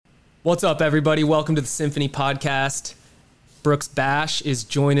What's up, everybody? Welcome to the Symphony Podcast. Brooks Bash is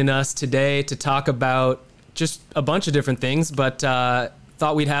joining us today to talk about just a bunch of different things, but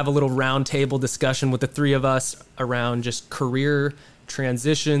thought we'd have a little roundtable discussion with the three of us around just career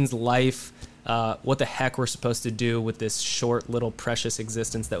transitions, life, what the heck we're supposed to do with this short, little, precious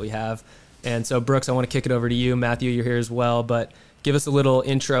existence that we have. And so, Brooks, I want to kick it over to you. Matthew, you're here as well, but give us a little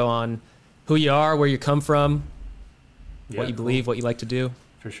intro on who you are, where you come from, what you believe, what you like to do.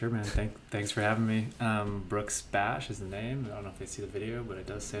 For sure, man. Thanks for having me. Brooks Bash is the name. I don't know if they see the video, but it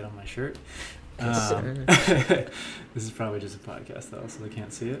does say it on my shirt. This is probably just a podcast, though, so they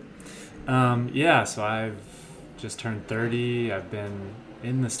can't see it. So I've just turned 30. I've been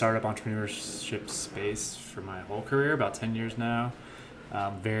in the startup entrepreneurship space for my whole career, about 10 years now.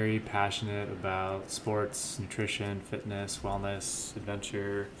 Very passionate about sports, nutrition, fitness, wellness,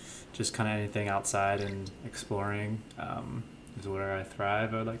 adventure, just kind of anything outside and exploring. Is where I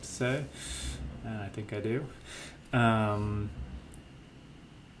thrive, I would like to say, and I think I do. I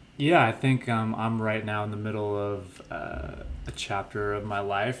think I'm right now in the middle of a chapter of my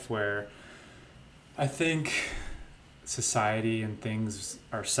life where I think society and things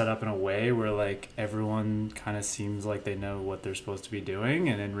are set up in a way where like everyone kind of seems like they know what they're supposed to be doing,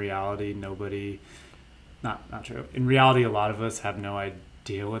 and in reality not true. In reality, a lot of us have no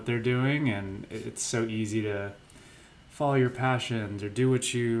idea what they're doing, and it's so easy to follow your passions or do what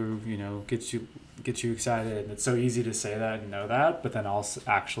gets you excited. And it's so easy to say that and know that, but then also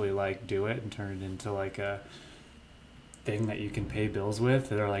actually like do it and turn it into like a thing that you can pay bills with.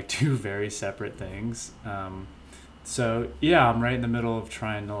 That are like two very separate things. I'm right in the middle of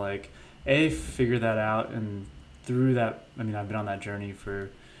trying to like figure that out, and through that, I've been on that journey for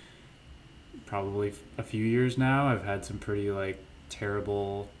probably a few years now. I've had some pretty like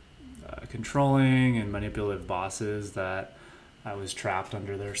terrible controlling and manipulative bosses that I was trapped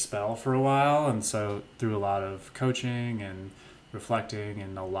under their spell for a while. And so through a lot of coaching and reflecting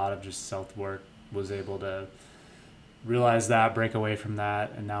and a lot of just self-work, was able to realize that, break away from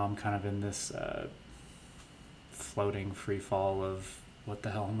that, and now I'm kind of in this floating free fall of what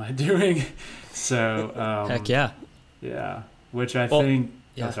the hell am I doing? So heck yeah. Which I think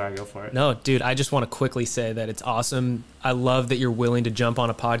yeah. Oh, sorry, go for it. No, dude, I just want to quickly say that it's awesome. I love that you're willing to jump on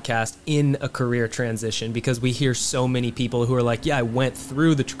a podcast in a career transition, because we hear so many people who are like, yeah, I went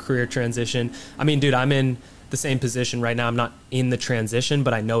through the career transition. Dude, I'm in the same position right now. I'm not in the transition,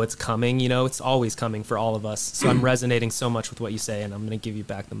 but I know it's coming. It's always coming for all of us. So I'm resonating so much with what you say, and I'm going to give you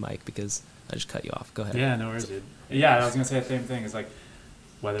back the mic because I just cut you off. Go ahead. Yeah, no worries, dude. Yeah, I was going to say the same thing. It's like,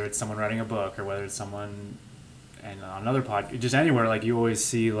 whether it's someone writing a book or whether it's someone and on another podcast, just anywhere, like you always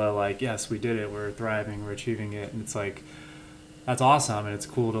see like, yes, we did it, we're thriving, we're achieving it, and it's like, that's awesome, and it's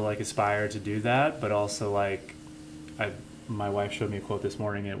cool to like aspire to do that, but also like, my wife showed me a quote this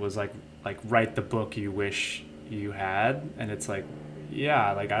morning. It was like write the book you wish you had, and it's like,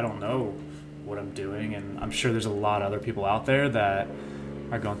 yeah, like I don't know what I'm doing, and I'm sure there's a lot of other people out there that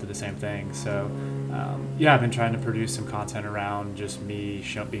are going through the same thing. So I've been trying to produce some content around just me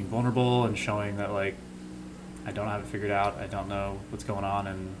being vulnerable and showing that like I don't have it figured out, I don't know what's going on,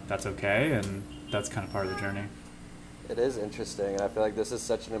 and that's okay, and that's kind of part of the journey. It is interesting, and I feel like this is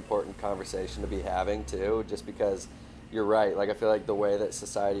such an important conversation to be having too, just because you're right. Like I feel like the way that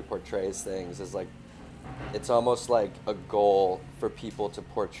society portrays things is like, it's almost like a goal for people to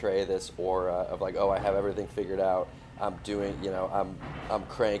portray this aura of like, oh, I have everything figured out, I'm doing, I'm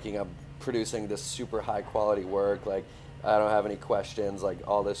cranking, I'm producing this super high quality work, like I don't have any questions, like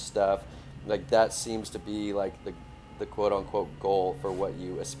all this stuff. Like that seems to be like the quote unquote goal for what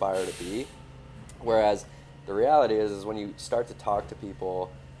you aspire to be. Whereas the reality is when you start to talk to people,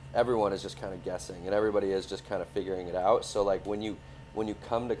 everyone is just kind of guessing and everybody is just kind of figuring it out. So like when you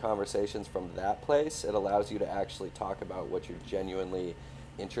come to conversations from that place, it allows you to actually talk about what you're genuinely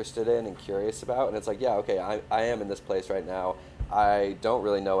interested in and curious about. And it's like, yeah, okay, I am in this place right now. I don't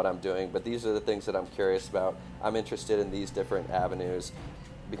really know what I'm doing, but these are the things that I'm curious about. I'm interested in these different avenues.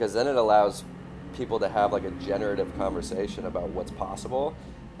 Because then it allows people to have like a generative conversation about what's possible,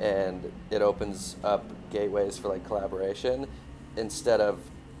 and it opens up gateways for like collaboration, instead of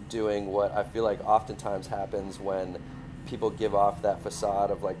doing what I feel like oftentimes happens when people give off that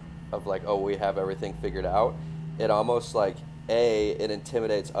facade of like, oh, we have everything figured out. It almost like, it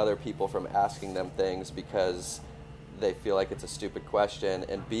intimidates other people from asking them things because they feel like it's a stupid question,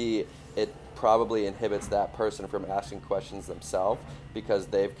 and B, it probably inhibits that person from asking questions themselves because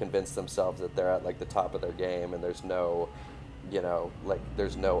they've convinced themselves that they're at like the top of their game, and there's no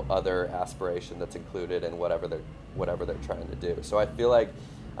there's no other aspiration that's included in whatever they're trying to do. So I feel like,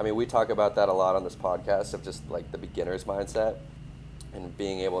 we talk about that a lot on this podcast, of just like the beginner's mindset, and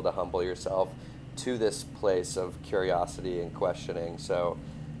being able to humble yourself to this place of curiosity and questioning. So,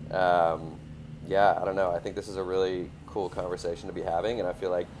 yeah, I don't know. I think this is a really cool conversation to be having, and I feel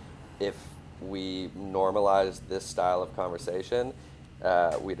like if we normalize this style of conversation,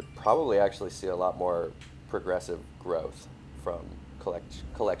 we'd probably actually see a lot more progressive growth from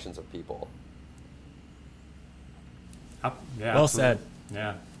collections of people. Yeah, well absolutely. said.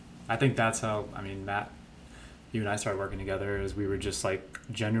 Yeah, I think that's how, I mean, Matt, you and I started working together is we were just like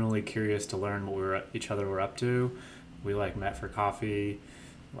genuinely curious to learn what each other were up to. We like met for coffee,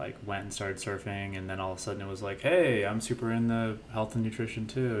 like went and started surfing, and then all of a sudden it was like, hey, I'm super into health and nutrition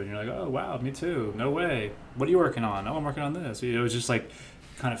too. And you're like, oh wow, me too. No way. What are you working on? Oh, I'm working on this. It was just like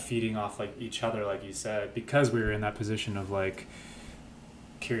kind of feeding off like each other, like you said, because we were in that position of like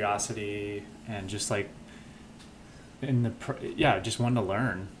curiosity and just like just wanting to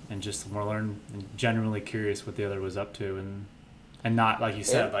learn and just more learn and genuinely curious what the other was up to, and not like you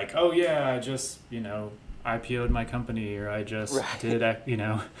said, like, oh yeah, I just, IPO'd my company, or I just did, like,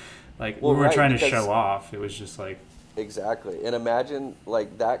 we weren't trying to show off. It was just like, exactly. And imagine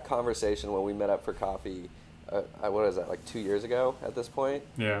like that conversation when we met up for coffee, what is that, like 2 years ago at this point?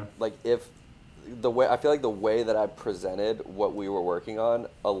 Yeah. Like if I feel like the way that I presented what we were working on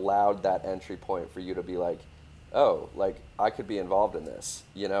allowed that entry point for you to be like, oh, like I could be involved in this,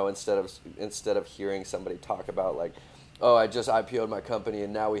 instead of hearing somebody talk about like, oh, I just IPO'd my company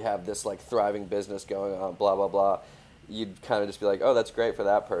and now we have this like thriving business going on, blah, blah, blah. You'd kind of just be like, oh, that's great for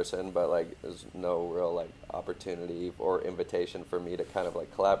that person, but like there's no real like opportunity or invitation for me to kind of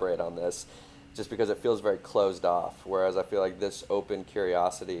like collaborate on this, just because it feels very closed off. Whereas I feel like this open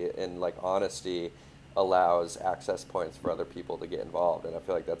curiosity and like honesty allows access points for other people to get involved. And I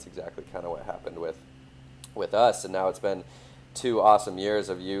feel like that's exactly kind of what happened with us. And now it's been 2 awesome years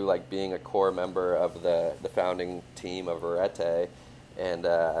of you like being a core member of the founding team of Verete. And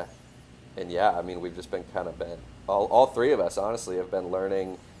yeah, I mean, we've just been all 3 of us honestly have been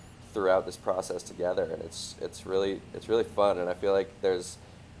learning throughout this process together, and it's really fun. And I feel like there's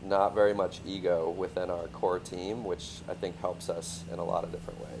not very much ego within our core team, which I think helps us in a lot of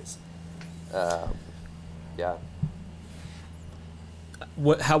different ways. Yeah.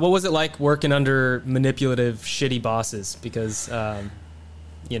 What was it like working under manipulative, shitty bosses? Because, I'd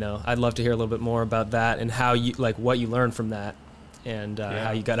love to hear a little bit more about that and how you, like, what you learned from that and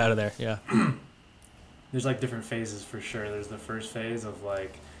how you got out of there. Yeah. There's like different phases for sure. There's the first phase of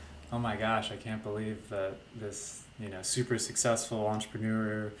like, oh my gosh, I can't believe that this, super successful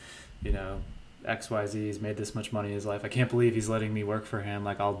entrepreneur, XYZ has made this much money in his life. I can't believe he's letting me work for him.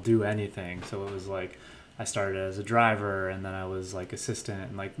 Like, I'll do anything. So it was like, I started as a driver, and then I was like assistant,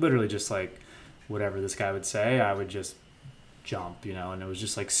 and like literally just like whatever this guy would say, I would just jump, and it was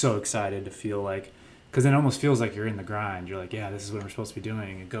just like so excited to feel like, because it almost feels like you're in the grind. You're like, yeah, this is what we're supposed to be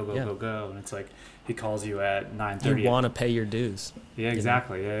doing, and go, and it's like he calls you at 9:30. You want to pay your dues. Yeah,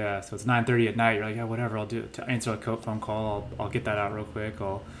 exactly. Yeah. So it's 9:30 at night. You're like, yeah, whatever. I'll do it. To answer a phone call, I'll get that out real quick.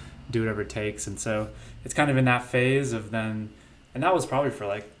 I'll do whatever it takes. And so it's kind of in that phase of then, and that was probably for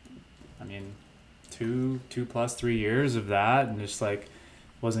like, I mean, 2+ 3 years of that, and just like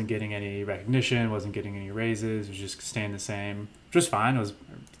wasn't getting any recognition, wasn't getting any raises, was just staying the same, which was fine. It was,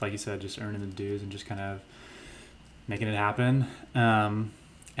 like you said, just earning the dues and just kind of making it happen.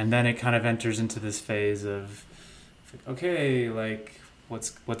 And then it kind of enters into this phase of, okay, like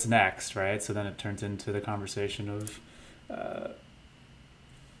what's next, right? So then it turns into the conversation of,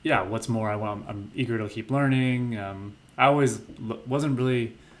 what's more? I'm eager to keep learning. I always wasn't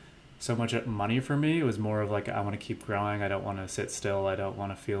really so much money for me. It was more of like, I want to keep growing. I don't want to sit still. I don't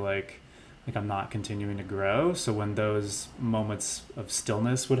want to feel like I'm not continuing to grow. So when those moments of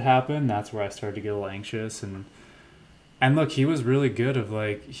stillness would happen, that's where I started to get a little anxious. And look, he was really good of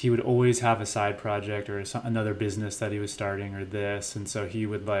like, he would always have a side project or another business that he was starting or this. And so he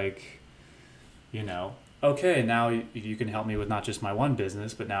would like, okay, now you can help me with not just my one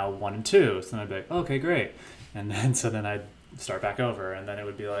business, but now 1 and 2. So then I'd be like, okay, great. And then I'd start back over, and then it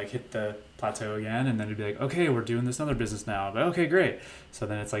would be like hit the plateau again, and then it'd be like, okay, we're doing this other business now. But okay, great. So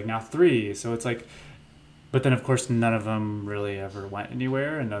then it's like now 3. So it's like, but then of course none of them really ever went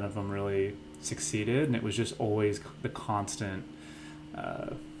anywhere, and none of them really succeeded, and it was just always the constant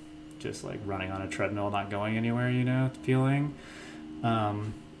just like running on a treadmill, not going anywhere, feeling.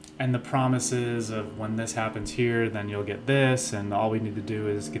 And the promises of when this happens here, then you'll get this, and all we need to do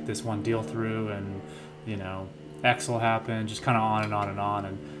is get this one deal through, and X will happen, just kind of on and on and on,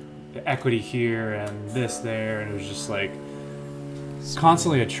 and the equity here and this there, and it was just like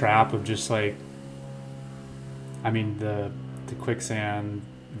constantly a trap of just like, I mean, the quicksand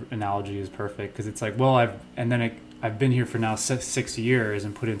analogy is perfect, because it's like, well, and then I've been here for now 6 years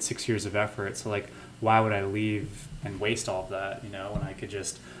and put in 6 years of effort. So like, why would I leave and waste all of that, when I could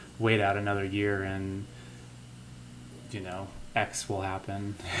just wait out another year and, X will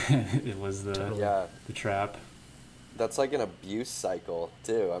happen. It was the trap. That's like an abuse cycle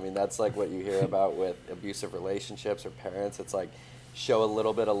too. I mean, that's like what you hear about with abusive relationships or parents. It's like show a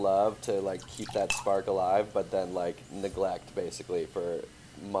little bit of love to like keep that spark alive, but then like neglect basically for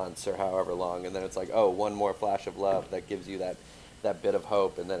months or however long, and then it's like, oh, one more flash of love that gives you that bit of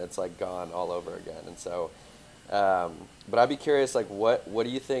hope, and then it's like gone all over again. And so but I'd be curious, like what do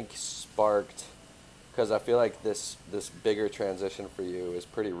you think sparked, because I feel like this bigger transition for you is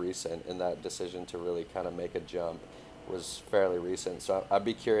pretty recent, and that decision to really kind of make a jump was fairly recent. So I'd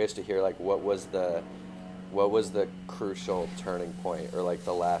be curious to hear like what was the crucial turning point, or like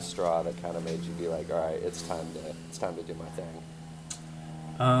the last straw that kind of made you be like, all right, it's time to do my thing.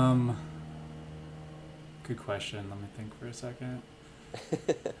 Good question. Let me think for a second.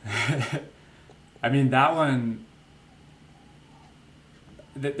 I mean, that one,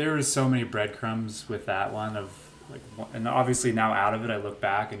 there was so many breadcrumbs with that one of like, and obviously now out of it, I look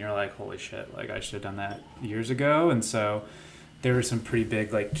back and you're like, holy shit, like I should have done that years ago. And so there were some pretty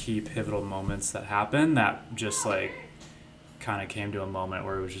big, like key pivotal moments that happened that just like kind of came to a moment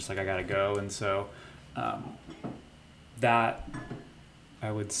where it was just like, I gotta go. And so, that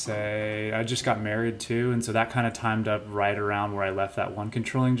I would say I just got married too. And so that kind of timed up right around where I left that one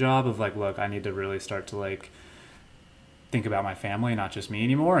controlling job of like, look, I need to really start to like think about my family, not just me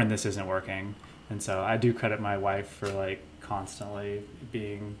anymore. And this isn't working. And so I do credit my wife for like constantly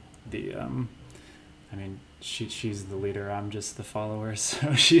being the, she's the leader. I'm just the follower.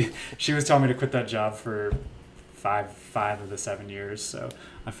 So she was telling me to quit that job for five of the 7 years. So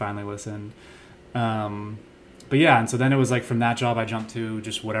I finally listened. But yeah, and so then it was like from that job I jumped to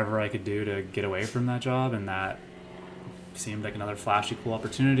just whatever I could do to get away from that job, and that seemed like another flashy, cool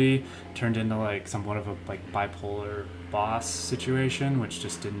opportunity. Turned into like somewhat of a like bipolar boss situation, which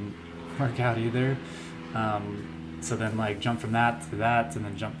just didn't work out either. So then like jumped from that to that, and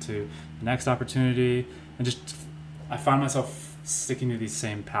then jumped to the next opportunity, and just I found myself sticking to these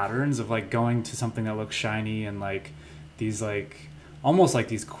same patterns of like going to something that looks shiny and like these like almost like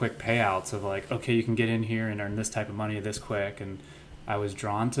these quick payouts of like, okay, you can get in here and earn this type of money this quick. And I was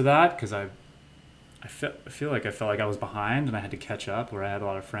drawn to that because I felt like I was behind and I had to catch up, where I had a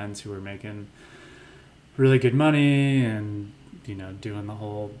lot of friends who were making really good money and, doing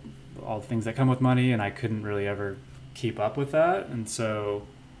all the things that come with money, and I couldn't really ever keep up with that. And so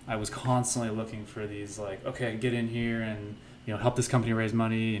I was constantly looking for these like, okay, I can get in here and, help this company raise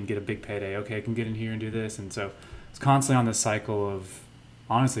money and get a big payday. Okay, I can get in here and do this. And so it's constantly on this cycle of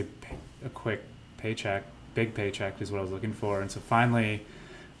honestly a quick paycheck, big paycheck is what I was looking for. And so finally,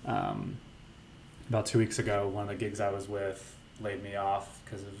 about 2 weeks ago, one of the gigs I was with laid me off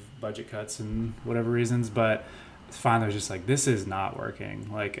because of budget cuts and whatever reasons. But finally I was just like, this is not working.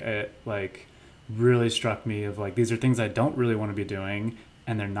 Like it like really struck me of like, these are things I don't really want to be doing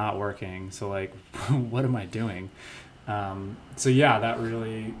and they're not working. So like, what am I doing? So yeah, that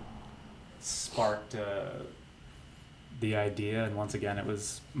really sparked the idea. And once again, it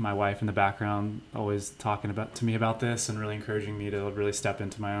was my wife in the background always talking to me about this and really encouraging me to really step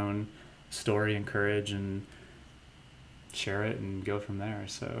into my own story and courage and share it and go from there.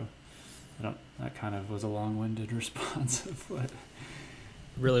 So that kind of was a long-winded response of what.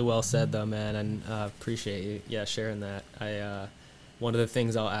 Really well said though, man, and appreciate you sharing that. One of the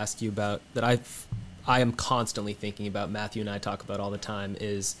things I'll ask you about that I am constantly thinking about, Matthew and I talk about all the time,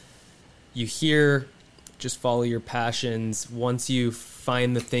 is you hear just follow your passions. Once you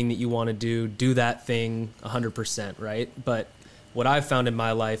find the thing that you want to do that thing 100%, right? But what I've found in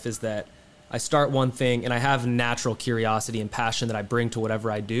my life is that I start one thing and I have natural curiosity and passion that I bring to whatever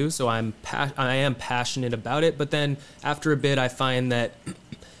I do. So I am passionate about it. But then after a bit, I find that,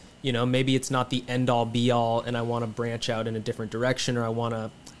 maybe it's not the end all be all and I want to branch out in a different direction, or I want to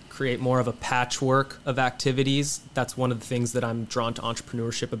create more of a patchwork of activities. That's one of the things that I'm drawn to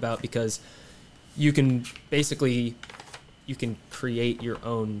entrepreneurship about, because you can create your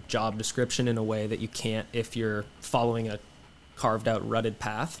own job description in a way that you can't if you're following a carved out rutted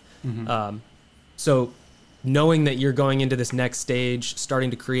path. Mm-hmm. So knowing that you're going into this next stage, starting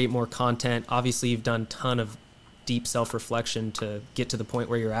to create more content, obviously you've done a ton of deep self-reflection to get to the point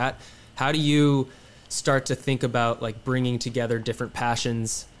where you're at. How do you start to think about like bringing together different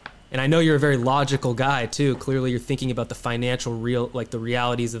passions? And I know you're a very logical guy too. Clearly you're thinking about the financial the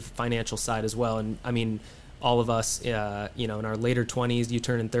realities of the financial side as well. And I mean, all of us, in our later 20s, you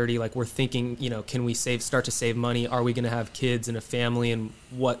turn in 30, like we're thinking, can we start to save money? Are we going to have kids and a family, and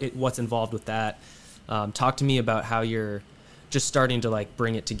what's involved with that? Talk to me about how you're just starting to like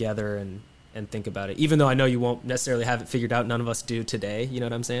bring it together and think about it, even though I know you won't necessarily have it figured out. None of us do today. You know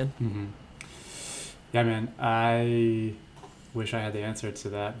what I'm saying? Mm-hmm. Yeah, man, I wish I had the answer to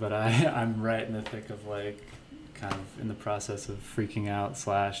that, but I'm right in the thick of like kind of in the process of freaking out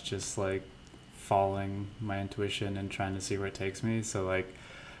 / just like following my intuition and trying to see where it takes me. So like,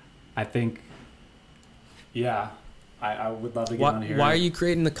 I think, yeah, I would love to get on here. Why are you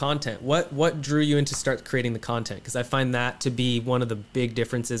creating the content? What drew you into start creating the content? Because I find that to be one of the big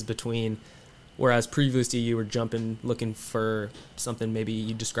differences between, whereas previously you were looking for something maybe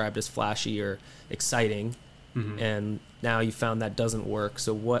you described as flashy or exciting, and now you found that doesn't work.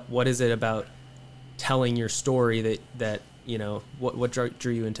 So what is it about telling your story that you know, what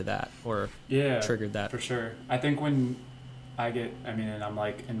drew you into that or triggered that? For sure. I think when and I'm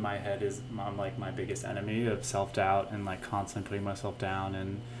like, in my head I'm like my biggest enemy of self-doubt and like constantly putting myself down,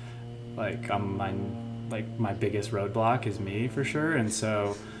 and like my biggest roadblock is me, for sure. And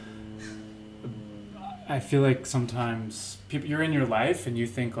so I feel like sometimes you're in your life and you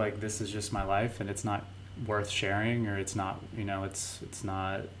think like, this is just my life and it's not worth sharing, or it's not, you know, it's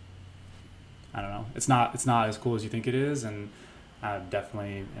not, I don't know, it's not as cool as you think it is. And I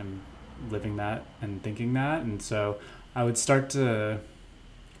definitely am living that and thinking that. And so I would start to,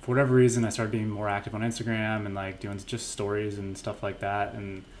 for whatever reason, I started being more active on Instagram and like doing just stories and stuff like that.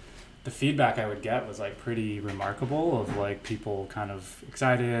 And the feedback I would get was like pretty remarkable, of like people kind of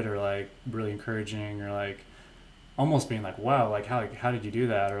excited or like really encouraging, or like almost being like, wow, like how did you do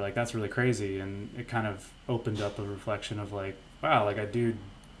that? Or like, that's really crazy. And it kind of opened up a reflection of like, wow, like I do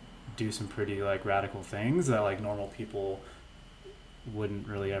some pretty like radical things that like normal people wouldn't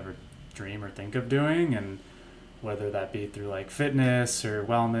really ever dream or think of doing. And whether that be through like fitness or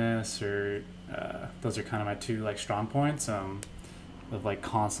wellness, or those are kind of my two like strong points, of like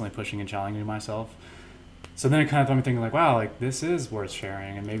constantly pushing and challenging myself. So then it kind of got me thinking like, wow, like this is worth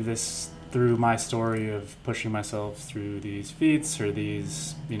sharing. And maybe this, through my story of pushing myself through these feats or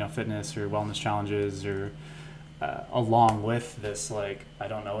these, you know, fitness or wellness challenges, or along with this, like, I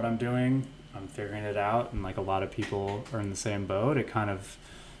don't know what I'm doing, I'm figuring it out, and like a lot of people are in the same boat, it kind of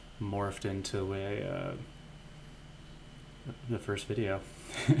morphed into the first video.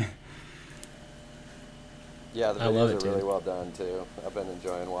 Yeah, the videos are really well done too. I've been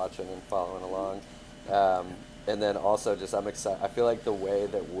enjoying watching and following along. And then also just, I'm excited. I feel like the way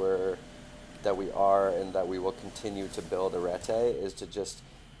that we are and that we will continue to build Arete is to just,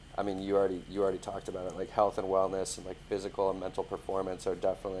 I mean, you already talked about it, like health and wellness and like physical and mental performance are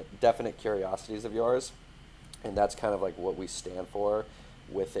definite curiosities of yours. And that's kind of like what we stand for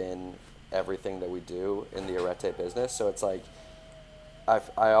within everything that we do in the Arete business. So it's like,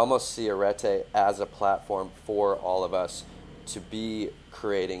 I almost see Arete as a platform for all of us to be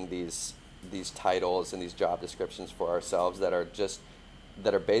creating these titles and these job descriptions for ourselves that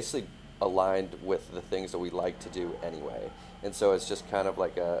are basically aligned with the things that we like to do anyway. And so it's just kind of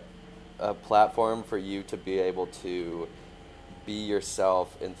like a platform for you to be able to be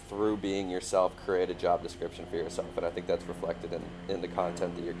yourself, and through being yourself, create a job description for yourself. And I think that's reflected in the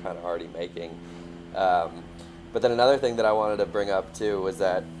content that you're kind of already making. But then another thing that I wanted to bring up too was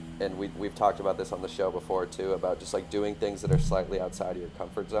that, and we've talked about this on the show before too, about just like doing things that are slightly outside of your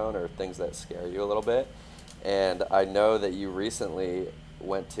comfort zone, or things that scare you a little bit. And I know that you recently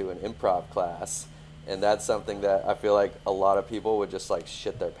went to an improv class, and that's something that I feel like a lot of people would just like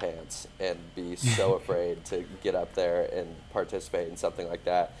shit their pants and be so afraid to get up there and participate in something like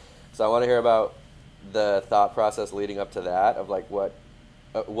that. So I want to hear about the thought process leading up to that, of like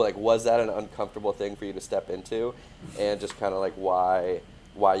was that an uncomfortable thing for you to step into, and just kind of like why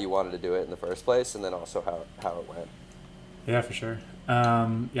you wanted to do it in the first place, and then also how it went. Yeah, for sure.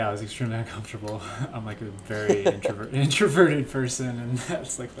 Yeah, I was extremely uncomfortable. I'm like a very introverted person, and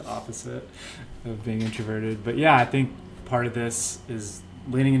that's like the opposite of being introverted. But yeah, I think part of this is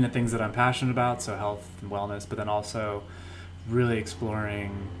leaning into things that I'm passionate about, so health and wellness, but then also really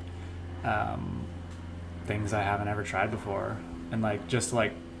exploring things I haven't ever tried before. And like, just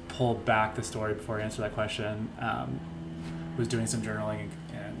like pull back the story before I answer that question, was doing some journaling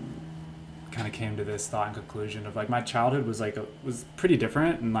and kind of came to this thought and conclusion of like, my childhood was like was pretty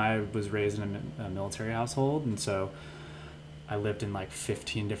different, and I was raised in a military household, and so I lived in like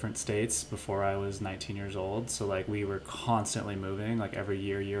 15 different states before I was 19 years old. So like, we were constantly moving, like every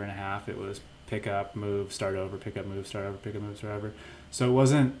year and a half, it was pick up, move, start over, pick up, move, start over, pick up, move, start over. So it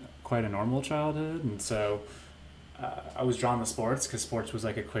wasn't quite a normal childhood. And so I was drawn to sports because sports was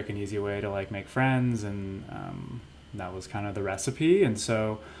like a quick and easy way to like make friends, and that was kind of the recipe. And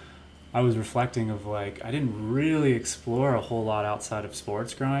so I was reflecting of like, I didn't really explore a whole lot outside of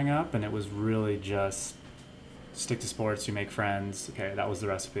sports growing up, and it was really just stick to sports, you make friends. Okay, that was the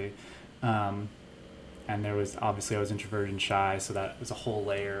recipe. And there was, obviously I was introverted and shy, so that was a whole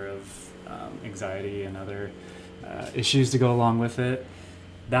layer of anxiety and other issues to go along with it.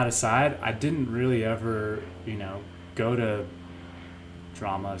 That aside, I didn't really ever, go to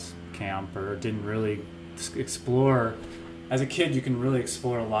drama camp, or didn't really explore. As a kid, you can really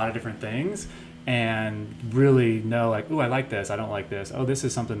explore a lot of different things and really know, like, oh, I like this, I don't like this, oh, this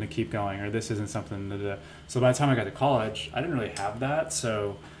is something to keep going, or this isn't something to. So by the time I got to college, I didn't really have that,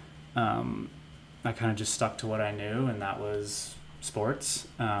 so I kind of just stuck to what I knew, and that was sports,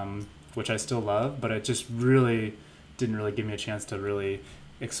 which I still love, but it just really didn't really give me a chance to really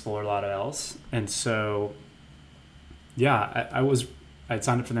explore a lot of else. And so, yeah, I'd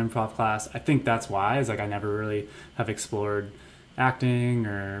signed up for the improv class. I think that's why, is like I never really have explored acting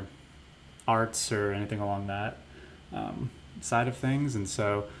or arts or anything along that side of things. And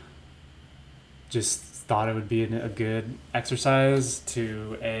so just thought it would be a good exercise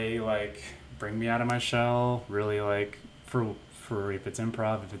to like bring me out of my shell, really, like for if it's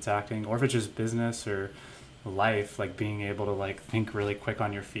improv, if it's acting, or if it's just business or life, like being able to like think really quick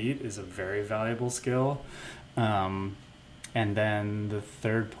on your feet is a very valuable skill. And then the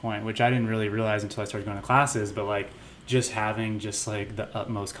third point, which I didn't really realize until I started going to classes, but like just having just like the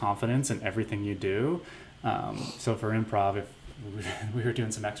utmost confidence in everything you do. So for improv, if we were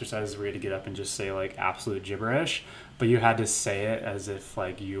doing some exercises where you had to get up and just say like absolute gibberish, but you had to say it as if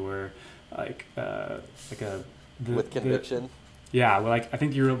like you were like with conviction. Yeah, like I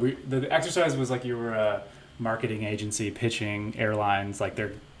think the exercise was like you were a marketing agency pitching airlines like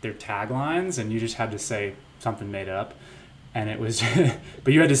their taglines, and you just had to say something made up, and it was,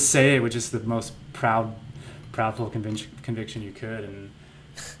 but you had to say it with just the most proudful conviction you could, and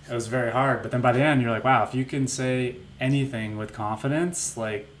it was very hard. But then by the end, you're like, wow, if you can say anything with confidence,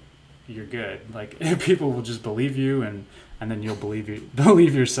 like you're good. Like people will just believe you, and then you'll believe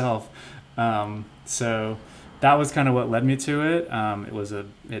yourself. So that was kind of what led me to it.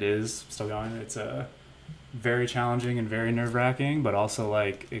 It is still going. It's a very challenging and very nerve-wracking, but also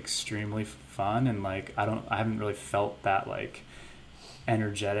like extremely fun. And like I haven't really felt that like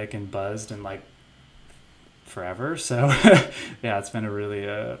energetic and buzzed and like forever. So yeah, it's been a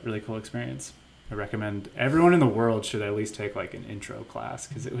really cool experience. I recommend everyone in the world should at least take like an intro class,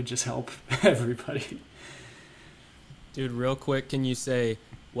 because it would just help everybody. Dude, real quick, can you say,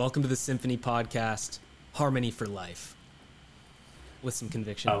 welcome to the Symphony Podcast, Harmony for Life, with some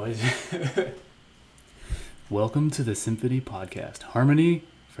conviction? Oh, welcome to the Symphony Podcast, Harmony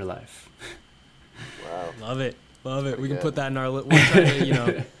for Life. Wow. Love it. We can good. put that in our, we'll try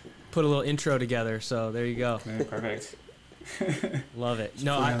to, put a little intro together. So there you go. Yeah, perfect. Love it.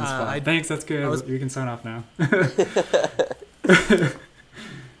 No, thanks. That's good. You can sign off now.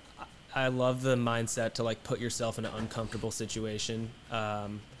 I love the mindset to like put yourself in an uncomfortable situation.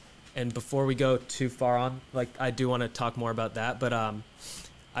 And before we go too far on, like I do want to talk more about that, but I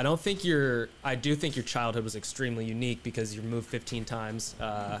do think your childhood was extremely unique because you moved 15 times.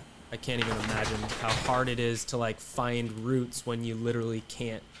 I can't even imagine how hard it is to like find roots when you literally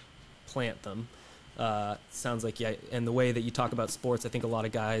can't plant them. Sounds like, yeah. And the way that you talk about sports, I think a lot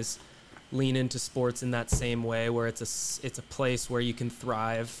of guys lean into sports in that same way, where it's a place where you can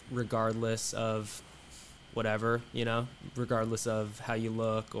thrive regardless of whatever, regardless of how you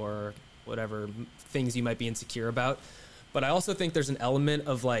look or whatever things you might be insecure about. But I also think there's an element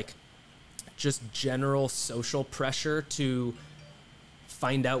of like just general social pressure to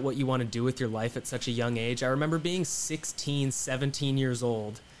find out what you want to do with your life at such a young age. I remember being 16, 17 years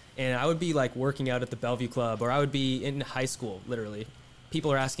old, and I would be like working out at the Bellevue Club, or I would be in high school, literally.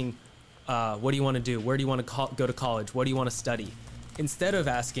 People are asking, what do you want to do? Where do you want to go to college? What do you want to study? Instead of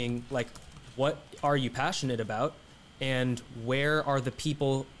asking, like, what are you passionate about? And where are the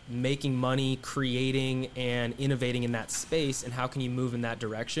people making money, creating, and innovating in that space? And how can you move in that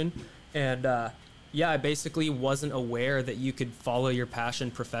direction? And I basically wasn't aware that you could follow your passion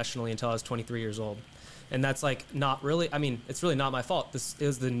professionally until I was 23 years old. And that's like not really, it's really not my fault. This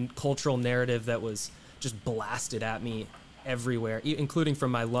is the cultural narrative that was just blasted at me everywhere, including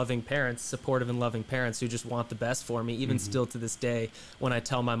from my loving parents, supportive and loving parents who just want the best for me, even still to this day, when I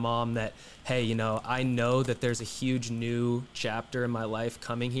tell my mom that, hey, I know that there's a huge new chapter in my life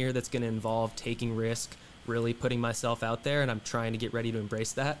coming here that's going to involve taking risk, really putting myself out there, and I'm trying to get ready to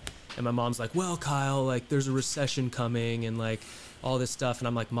embrace that. And my mom's like, well, Kyle, like there's a recession coming and like all this stuff. And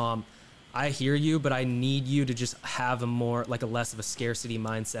I'm like, Mom, I hear you, but I need you to just have a less of a scarcity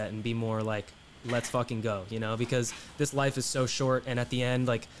mindset and be more like let's fucking go, you know, because this life is so short. And at the end,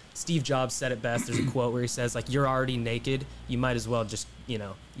 like Steve Jobs said it best. There's a quote where he says, like, you're already naked. You might as well just, you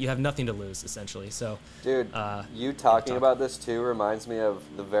know, you have nothing to lose, essentially. So, dude, you talking about this too reminds me of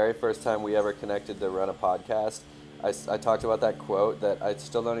the very first time we ever connected to run a podcast. I talked about that quote that I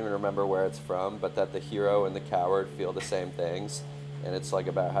still don't even remember where it's from, but that the hero and the coward feel the same things. And it's like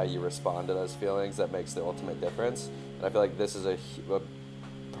about how you respond to those feelings that makes the ultimate difference. And I feel like this is a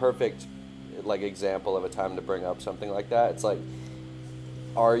perfect like example of a time to bring up something like that. It's like,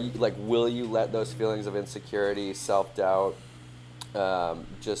 are you like, will you let those feelings of insecurity, self-doubt,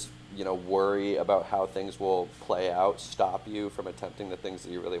 just, you know, worry about how things will play out stop you from attempting the things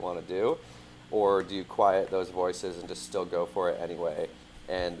that you really want to do? Or do you quiet those voices and just still go for it anyway?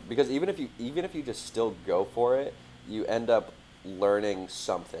 And because even if you just still go for it, you end up learning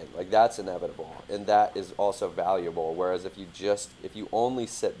something. Like, that's inevitable, and that is also valuable. Whereas if you only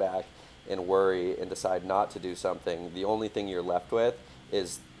sit back and worry and decide not to do something, the only thing you're left with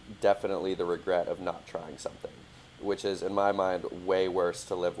is definitely the regret of not trying something, which is, in my mind, way worse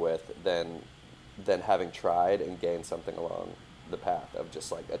to live with than having tried and gained something along the path of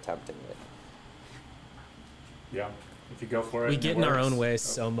just like attempting it. Yeah, if you go for it, we get in our own way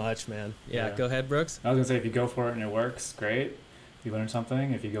so much, man. Yeah, go ahead, Brooks. I was gonna say, if you go for it and it works, great, you learn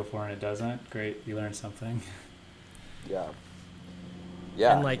something. If you go for it and it doesn't, great, you learn something. Yeah.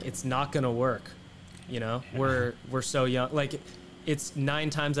 And like, it's not gonna work, you know. We're so young. Like, it's 9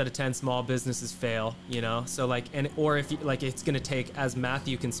 times out of 10 small businesses fail, you know. So like, or if you, like, it's gonna take, as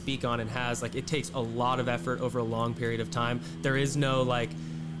Matthew can speak on and has, like, it takes a lot of effort over a long period of time. There is no like,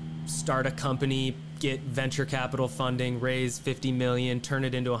 start a company, get venture capital funding, raise 50 million, turn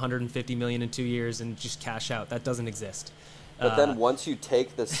it into 150 million in 2 years, and just cash out. That doesn't exist. But then once you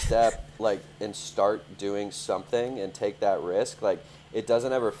take the step, like, and start doing something and take that risk, like, it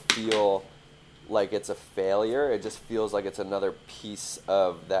doesn't ever feel like it's a failure. It just feels like it's another piece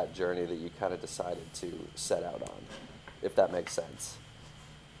of that journey that you kind of decided to set out on, if that makes sense.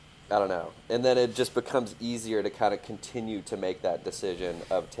 I don't know. And then it just becomes easier to kind of continue to make that decision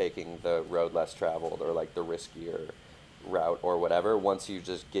of taking the road less traveled or like the riskier route or whatever, once you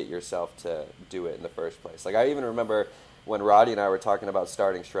just get yourself to do it in the first place. Like, I even remember when Roddy and I were talking about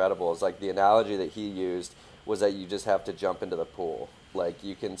starting Shreddables, like, the analogy that he used was that you just have to jump into the pool. Like,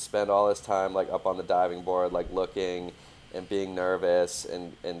 you can spend all this time like up on the diving board, like looking and being nervous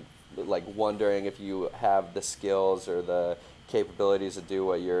and like wondering if you have the skills or the capabilities to do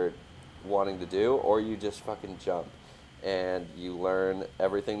what you're wanting to do, or you just fucking jump and you learn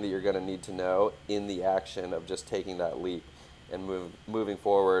everything that you're going to need to know in the action of just taking that leap and moving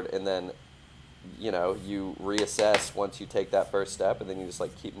forward. And then, you know, you reassess once you take that first step, and then you just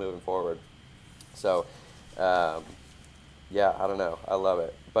like keep moving forward. So yeah, I don't know, I love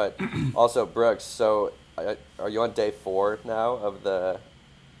it. But also, Brooks, so are you on day 4 now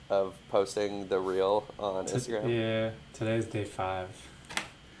of posting the reel on Instagram? Yeah, today's day 5.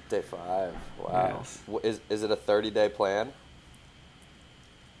 Day 5. Wow. Yes. Is it a 30-day plan?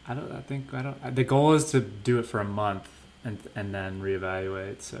 The goal is to do it for a month and then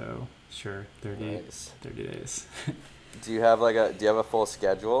reevaluate. So sure, 30 days. Do you have a full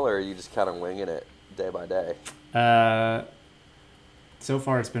schedule, or are you just kind of winging it day by day? So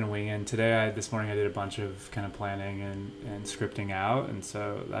far it's been winging. This morning I did a bunch of kind of planning and scripting out, and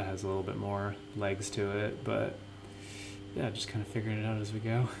so that has a little bit more legs to it. But yeah, just kind of figuring it out as we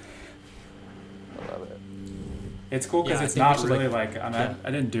go. I love it. It's cool because it's not really I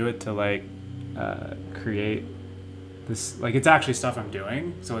didn't do it to like create this. Like, it's actually stuff I'm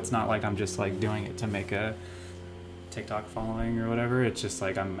doing, so it's not like I'm just like doing it to make a TikTok following or whatever. It's just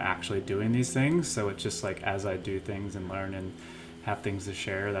like I'm actually doing these things, so it's just like as I do things and learn and have things to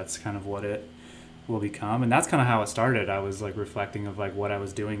share, that's kind of what it will become. And that's kind of how it started. I was like reflecting of like what I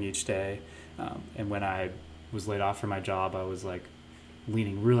was doing each day, and when I was laid off from my job, I was like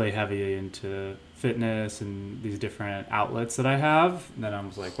leaning really heavy into fitness and these different outlets that I have. And then I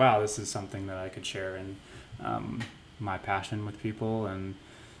was like, wow, this is something that I could share in my passion with people and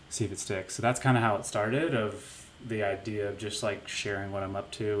see if it sticks. So that's kind of how it started, of the idea of just like sharing what I'm up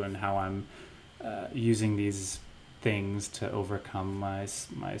to and how I'm using these things to overcome my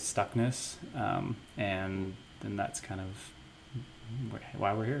stuckness, and then that's kind of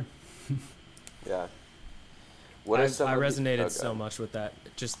why we're here. Yeah. I resonated so much with that.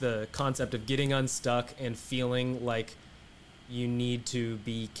 Just the concept of getting unstuck and feeling like you need to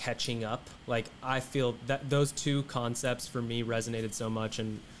be catching up. Like, I feel that those two concepts for me resonated so much,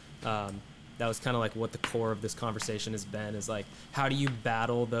 and that was kind of like what the core of this conversation has been, is like, how do you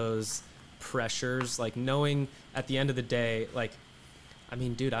battle those pressures, like knowing at the end of the day, like, I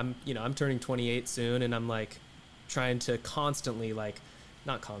mean, dude, I'm turning 28 soon, and I'm like trying to constantly, like,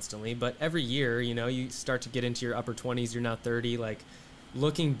 not constantly, but every year, you start to get into your upper 20s, you're now 30, like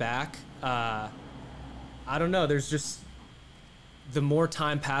looking back, I don't know, there's just, the more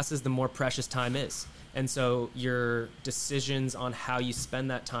time passes, the more precious time is. And so your decisions on how you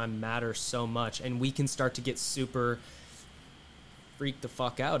spend that time matter so much. And we can start to get super freak the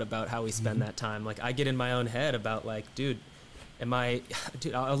fuck out about how we spend that time. Like, I get in my own head about, like, dude,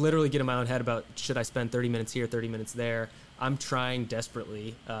 I'll literally get in my own head about, should I spend 30 minutes here, 30 minutes there? I'm trying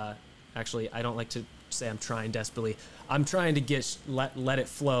desperately. Actually, I don't like to say I'm trying desperately. I'm trying to let it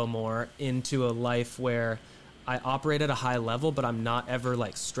flow more into a life where I operate at a high level, but I'm not ever,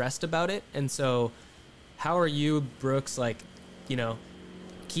 like, stressed about it. And so how are you, Brooks, like,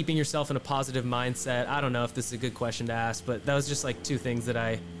 keeping yourself in a positive mindset? I don't know if this is a good question to ask, but that was just like two things that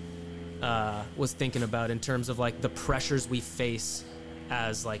I was thinking about in terms of, like, the pressures we face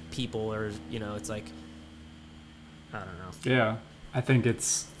as, like, people, or, it's like, I don't know. Yeah, I think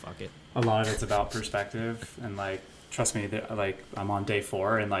it's fuck it. A lot of it's about perspective, and, like, trust me, like, I'm on day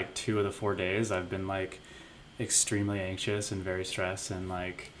 4, and, like, 2 of the 4 days I've been, like, extremely anxious and very stressed, and,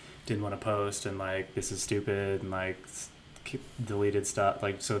 like, didn't want to post, and, like, this is stupid, and, like, deleted stuff,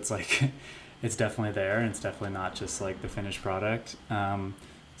 like, so it's like it's definitely there, and it's definitely not just, like, the finished product.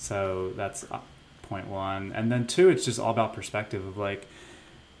 So that's point 1. And then 2, it's just all about perspective of, like,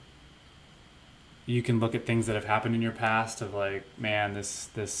 you can look at things that have happened in your past of, like, man, this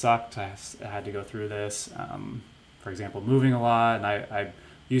sucked, I had to go through this, for example, moving a lot, and I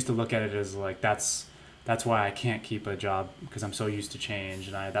used to look at it as, like, that's why I can't keep a job, because I'm so used to change,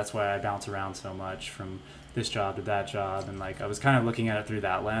 and that's why I bounce around so much from this job to that job. And, like, I was kind of looking at it through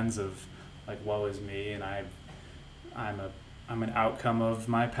that lens of, like, woe is me, and I'm an outcome of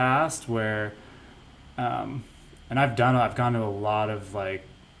my past, where and I've gone to a lot of, like,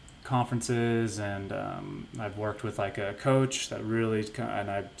 conferences, and I've worked with, like, a coach that really,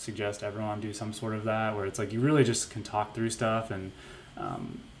 and I suggest everyone do some sort of that, where it's like you really just can talk through stuff. And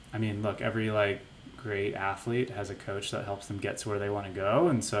I mean, look, every, like, great athlete has a coach that helps them get to where they want to go.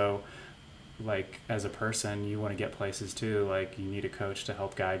 And so, like, as a person, you want to get places too. Like, you need a coach to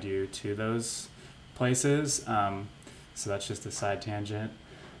help guide you to those places. So that's just a side tangent.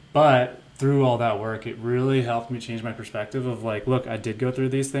 But through all that work, it really helped me change my perspective of, like, look, I did go through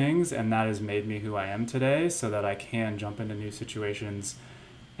these things, and that has made me who I am today, so that I can jump into new situations.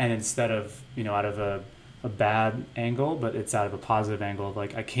 And instead of, out of a bad angle, but it's out of a positive angle of,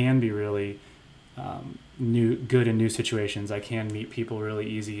 like, I can be really good in new situations. I can meet people really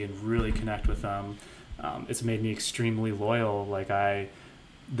easy and really connect with them. It's made me extremely loyal. Like,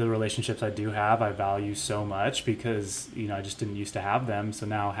 the relationships I do have, I value so much, because, I just didn't used to have them. So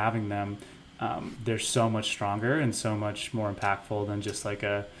now having them, they're so much stronger and so much more impactful than just, like,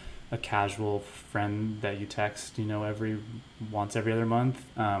 a casual friend that you text, every other month.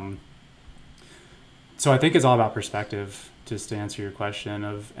 So I think it's all about perspective, just to answer your question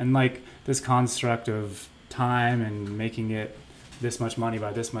and, like, this construct of time and making it this much money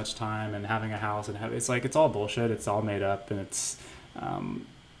by this much time and having a house and it's like, it's all bullshit. It's all made up. And it's,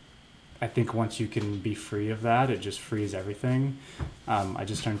 I think once you can be free of that, it just frees everything. I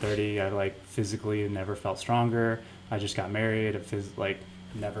just turned 30. I, like, physically never felt stronger. I just got married. I've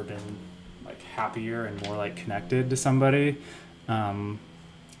never been, like, happier and more, like, connected to somebody. And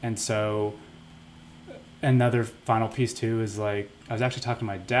so another final piece too is, like, I was actually talking to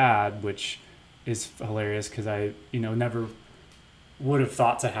my dad, which is hilarious, because I, never would have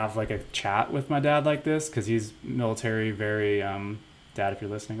thought to have, like, a chat with my dad like this, because he's military, very, Dad, if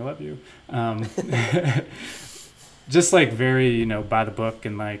you're listening, I love you. Just, like, very, by the book,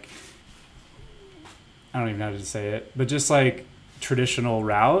 and, like, I don't even know how to say it, but just, like, traditional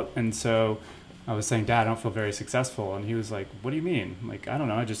route. And so I was saying, Dad, I don't feel very successful. And he was like, what do you mean? I'm like, I don't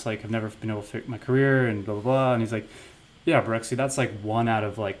know. I just, like, have never been able to fix my career and blah, blah, blah. And he's like, yeah, Brooksy, that's, like, 1 out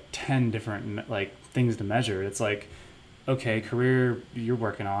of, like, 10 different, like, things to measure. It's like, okay, career, you're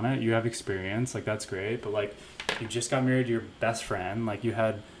working on it. You have experience. Like, that's great. But, like, you just got married to your best friend. Like, you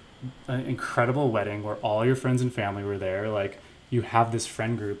had an incredible wedding where all your friends and family were there. Like, you have this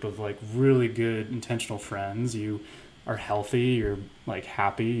friend group of, like, really good intentional friends. You are healthy, you're, like,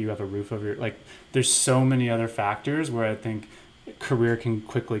 happy, you have a roof over your, like, there's so many other factors where I think career can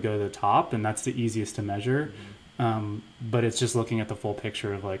quickly go to the top, and that's the easiest to measure. But it's just looking at the full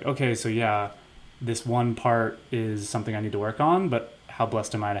picture of, like, okay, so yeah, this one part is something I need to work on, but how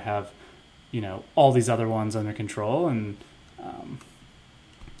blessed am I to have, all these other ones under control. And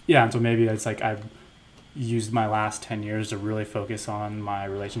and so maybe it's like I've used my last 10 years to really focus on my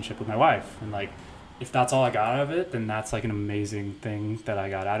relationship with my wife, and, like, if that's all I got out of it, then that's like an amazing thing that I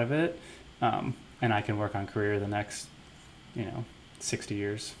got out of it. And I can work on career the next, 60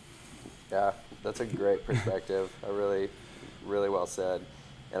 years. Yeah, that's a great perspective. Really well said.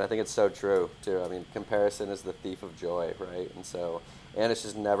 And I think it's so true, too. I mean, comparison is the thief of joy, right? And it's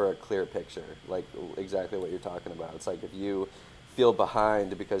just never a clear picture, like exactly what you're talking about. It's like if you feel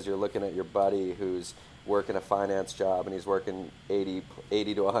behind because you're looking at your buddy who's working a finance job and he's working 80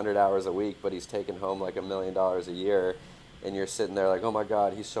 to 100 hours a week, but he's taking home like $1 million a year, and you're sitting there like, oh my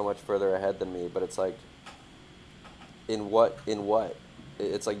God, he's so much further ahead than me. But it's like, in what?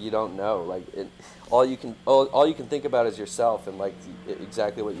 It's like you don't know. Like all you can think about is yourself, and like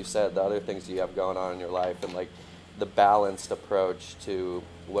exactly what you said, the other things you have going on in your life, and like the balanced approach to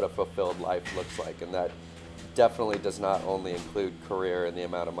what a fulfilled life looks like. And that definitely does not only include career and the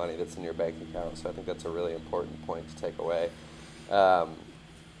amount of money that's in your bank account. So I think that's a really important point to take away.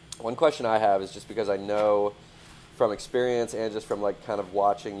 One question I have is just because I know from experience and just from like kind of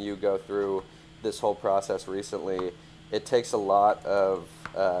watching you go through this whole process recently, it takes a lot of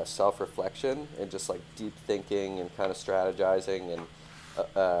self-reflection and just like deep thinking and kind of strategizing and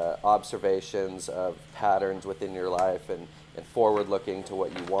observations of patterns within your life and forward looking to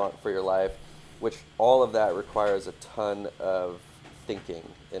what you want for your life, which all of that requires a ton of thinking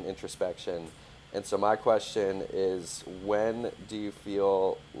and introspection. And so my question is, when do you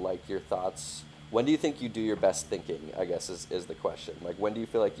feel like your thoughts, when do you think you do your best thinking, I guess is the question. Like when do you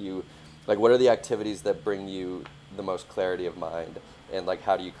feel like what are the activities that bring you the most clarity of mind, and like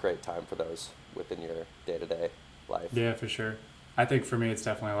how do you create time for those within your day-to-day life? Yeah, for sure. I think for me it's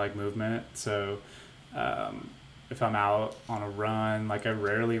definitely like movement. So if I'm out on a run, like I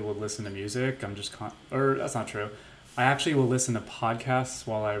rarely will listen to music. Or that's not true. I actually will listen to podcasts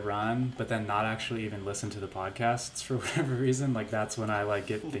while I run, but then not actually even listen to the podcasts for whatever reason. Like that's when I like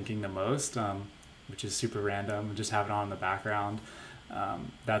get thinking the most, which is super random. Just have it on in the background.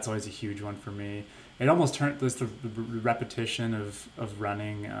 That's always a huge one for me. It almost the repetition of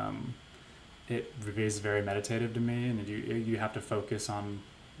running. It is very meditative to me, and you have to focus on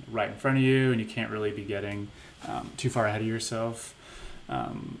right in front of you, and you can't really be getting too far ahead of yourself.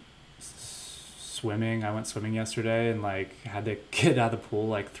 Swimming, I went swimming yesterday and like had to get out of the pool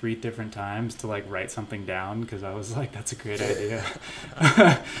like 3 different times to like write something down because I was like, that's a great idea.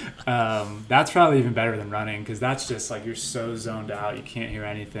 That's probably even better than running because that's just like you're so zoned out, you can't hear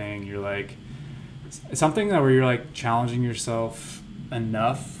anything. You're like something that where you're like challenging yourself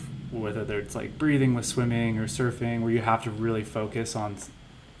enough, whether it's like breathing with swimming or surfing, where you have to really focus on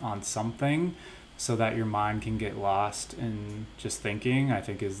something so that your mind can get lost in just thinking, I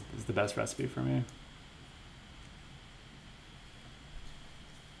think is the best recipe for me.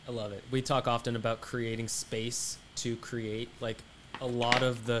 I love it. We talk often about creating space to create, like a lot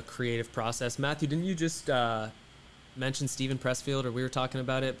of the creative process. Matthew, didn't you just mention Stephen Pressfield, or we were talking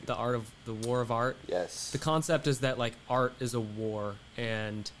about it, the War of Art? Yes. The concept is that like art is a war,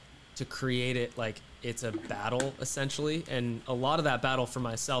 and to create it, like it's a battle essentially. And a lot of that battle for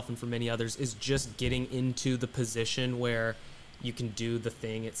myself and for many others is just getting into the position where you can do the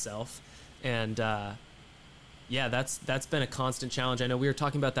thing itself. And yeah, that's been a constant challenge. I know we were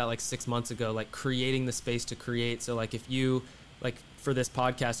talking about that like 6 months ago, like creating the space to create. So like if you, like for this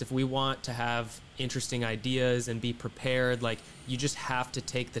podcast, if we want to have interesting ideas and be prepared, like you just have to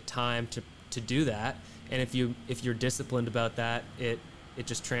take the time to do that. And if you're disciplined about that, it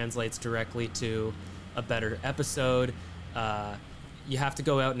just translates directly to a better episode. You have to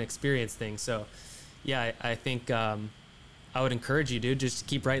go out and experience things. So yeah, I think I would encourage you, dude, just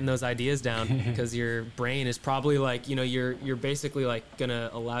keep writing those ideas down because your brain is probably like, you're basically like gonna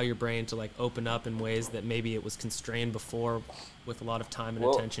allow your brain to like open up in ways that maybe it was constrained before with a lot of time and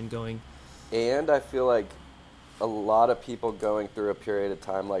attention going. And I feel like a lot of people going through a period of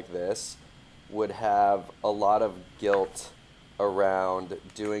time like this would have a lot of guilt around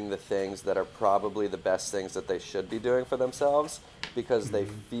doing the things that are probably the best things that they should be doing for themselves because they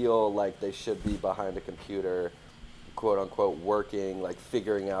feel like they should be behind a computer, quote unquote, working, like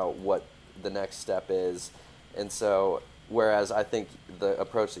figuring out what the next step is. And so, whereas I think the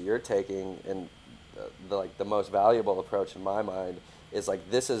approach that you're taking and the most valuable approach in my mind is like,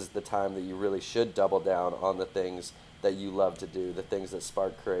 this is the time that you really should double down on the things that you love to do, the things that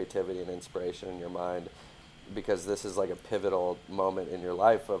spark creativity and inspiration in your mind, because this is like a pivotal moment in your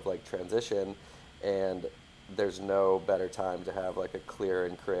life of like transition, and there's no better time to have like a clear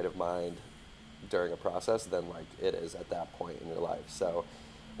and creative mind during a process than like it is at that point in your life. So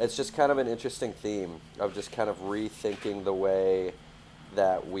it's just kind of an interesting theme of just kind of rethinking the way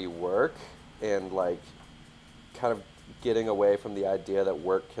that we work and like kind of getting away from the idea that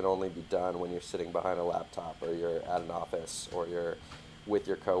work can only be done when you're sitting behind a laptop or you're at an office or you're with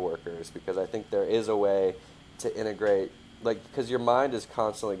your coworkers, because I think there is a way to integrate, like, because your mind is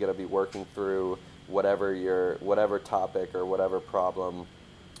constantly going to be working through whatever topic or whatever problem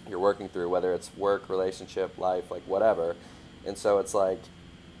you're working through, whether it's work, relationship, life, like whatever. And so it's like,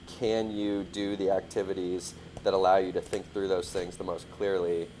 can you do the activities that allow you to think through those things the most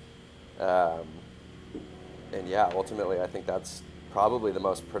clearly? And yeah, ultimately, I think that's probably the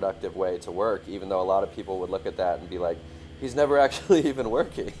most productive way to work, even though a lot of people would look at that and be like, he's never actually even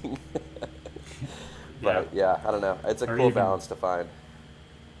working. But yeah, I don't know. It's a cool balance to find.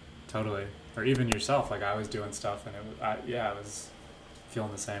 Totally. Or even yourself. Like, I was doing stuff and I was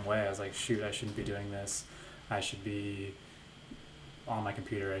feeling the same way. I was like, shoot, I shouldn't be doing this. I should be on my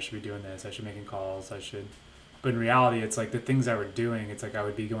computer. I should be doing this. I should be making calls. But in reality, it's like the things I were doing, it's like I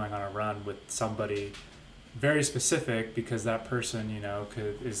would be going on a run with somebody very specific, because that person,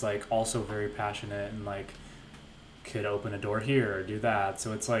 is like also very passionate and like could open a door here or do that.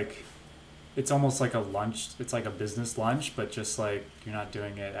 So it's like, it's almost like a lunch. It's like a business lunch, but just like you're not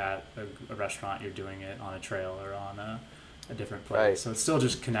doing it at a restaurant. You're doing it on a trail or on a different place. Right. So it's still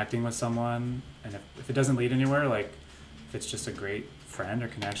just connecting with someone. And if it doesn't lead anywhere, like if it's just a great friend or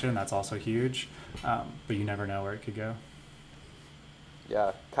connection, that's also huge. But you never know where it could go.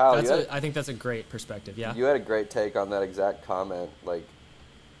 Yeah, Kyle, I think that's a great perspective. Yeah, you had a great take on that exact comment,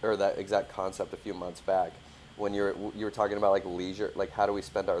 or that exact concept a few months back, when you were talking about like leisure, like how do we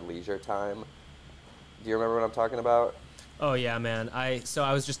spend our leisure time? Do you remember what I'm talking about? Oh yeah, man. So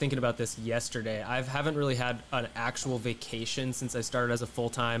I was just thinking about this yesterday. I haven't really had an actual vacation since I started as a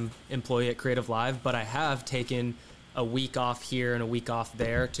full-time employee at Creative Live, but I have taken a week off here and a week off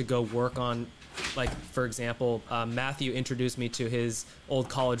there to go work on, like, for example, Matthew introduced me to his old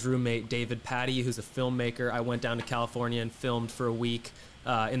college roommate, David Patty, who's a filmmaker. I went down to California and filmed for a week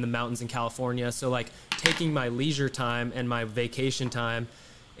in the mountains in California. So, like, taking my leisure time and my vacation time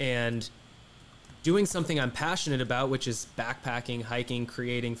and doing something I'm passionate about, which is backpacking, hiking,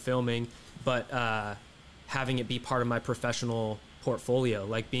 creating, filming, but having it be part of my professional portfolio,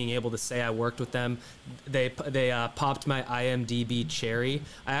 like being able to say I worked with them. They popped my IMDb cherry.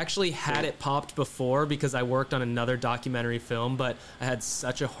 I actually had it popped before because I worked on another documentary film, but I had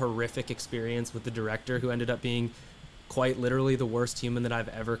such a horrific experience with the director, who ended up being quite literally the worst human that I've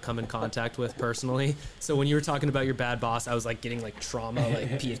ever come in contact with personally. So when you were talking about your bad boss, I was like getting like trauma,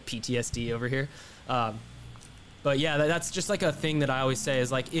 like PTSD over here. But yeah, that's just like a thing that I always say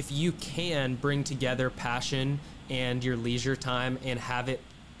is like, if you can bring together passion and your leisure time and have it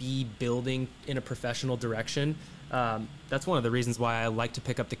be building in a professional direction, that's one of the reasons why I like to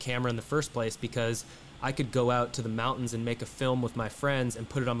pick up the camera in the first place, because I could go out to the mountains and make a film with my friends and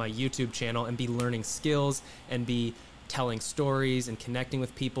put it on my YouTube channel and be learning skills and be telling stories and connecting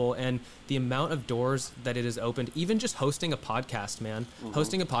with people. And the amount of doors that it has opened, even just hosting a podcast, man. Mm-hmm.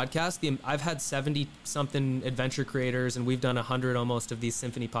 Hosting a podcast, I've had 70 something adventure creators, and we've done 100 almost of these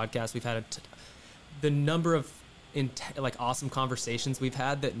Symphony podcasts. We've had the number of like awesome conversations we've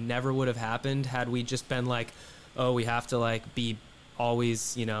had that never would have happened had we just been like, oh, we have to like be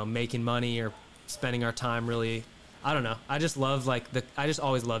always, making money or spending our time really. I don't know. I just love I just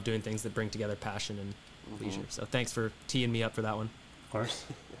always love doing things that bring together passion and leisure. So thanks for teeing me up for that one. Of course.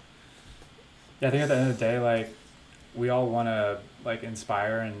 Yeah, I think at the end of the day, like, we all want to like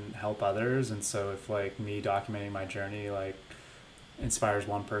inspire and help others, and so if like me documenting my journey like inspires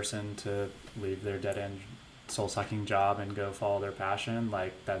one person to leave their dead end soul-sucking job and go follow their passion,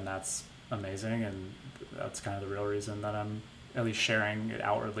 like, then that's amazing, and that's kind of the real reason that I'm at least sharing it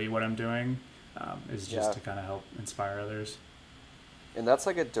outwardly what I'm doing, is just to kind of help inspire others. And that's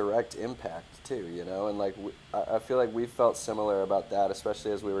like a direct impact too, and like I feel like we felt similar about that,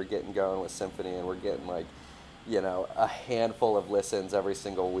 especially as we were getting going with Symphony, and we're getting like, a handful of listens every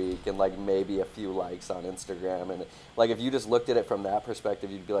single week and like maybe a few likes on Instagram. And like, if you just looked at it from that perspective,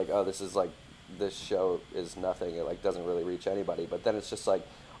 you'd be like, oh, this show is nothing. It like doesn't really reach anybody. But then it's just like,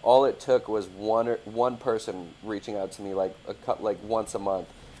 all it took was one person reaching out to me like once a month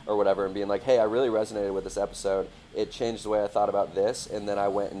or whatever, and being like, hey, I really resonated with this episode. It changed the way I thought about this, and then I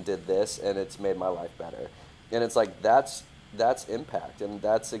went and did this, and it's made my life better. And it's like, that's impact, and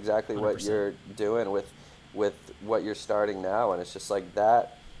that's exactly 100%. What you're doing with what you're starting now. And it's just like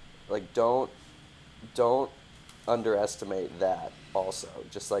that, like, don't underestimate that also.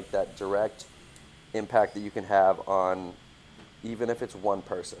 Just like that direct impact that you can have on, even if it's one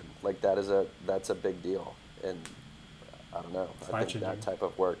person, like that's a big deal. And I don't know, I think that type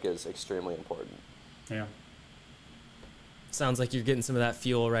of work is extremely important. Yeah. Sounds like you're getting some of that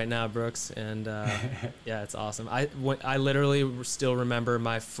fuel right now, Brooks. And yeah, it's awesome. I literally still remember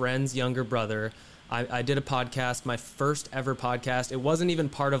my friend's younger brother. I did a podcast, my first ever podcast. It wasn't even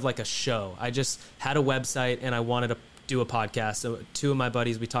part of like a show. I just had a website and I wanted to do a podcast. So two of my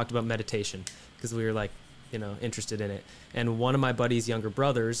buddies, we talked about meditation because we were like, interested in it. And one of my buddy's younger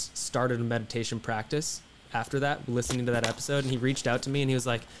brothers started a meditation practice after that, listening to that episode, and he reached out to me and he was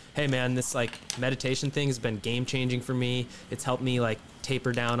like, hey man, this like meditation thing has been game changing for me. It's helped me like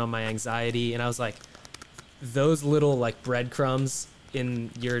taper down on my anxiety. And I was like, those little like breadcrumbs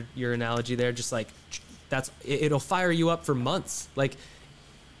in your analogy there, just like it'll fire you up for months. Like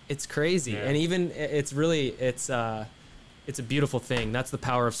it's crazy. Yeah. And even it's a beautiful thing. That's the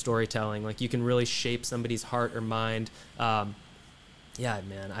power of storytelling. Like you can really shape somebody's heart or mind. Yeah,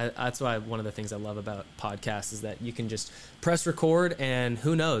 man. That's why one of the things I love about podcasts is that you can just press record and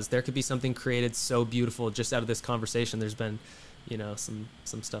who knows, there could be something created so beautiful just out of this conversation. There's been, some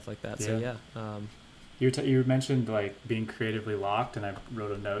stuff like that. Yeah. So yeah. You mentioned like being creatively locked, and I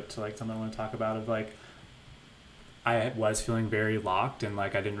wrote a note to like something I want to talk about of like, I was feeling very locked and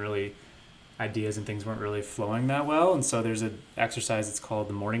like ideas and things weren't really flowing that well. And so there's an exercise that's called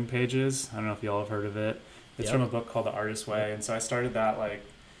the morning pages. I don't know if you all have heard of it. It's from a book called The Artist's Way. And so I started that like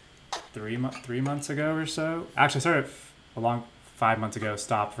 3 months ago or so. Actually, I started 5 months ago,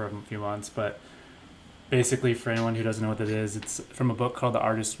 stopped for a few months. But basically, for anyone who doesn't know what it is, it's from a book called The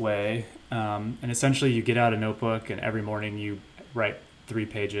Artist's Way. And essentially, you get out a notebook and every morning you write 3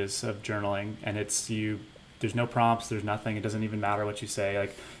 pages of journaling. And there's no prompts, there's nothing. It doesn't even matter what you say.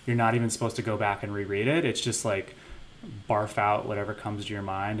 Like, you're not even supposed to go back and reread it. It's just like barf out whatever comes to your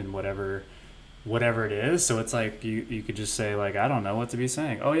mind and whatever it is. So it's like you could just say like, I don't know what to be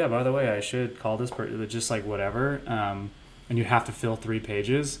saying. Oh yeah, by the way, I should call this person, just like whatever. And you have to fill 3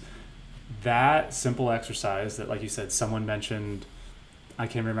 pages. That simple exercise that, like you said, someone mentioned, I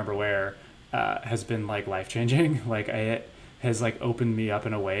can't remember where, has been like life-changing. Like it has like opened me up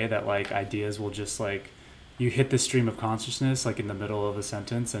in a way that like ideas will just like, you hit the stream of consciousness like in the middle of a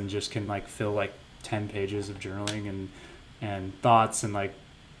sentence and just can like fill like 10 pages of journaling and thoughts and like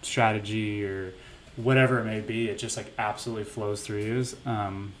strategy or whatever it may be. It just like absolutely flows through you.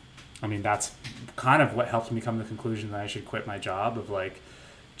 I mean, that's kind of what helped me come to the conclusion that I should quit my job, of like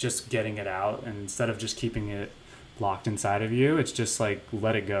just getting it out, and instead of just keeping it locked inside of you, it's just like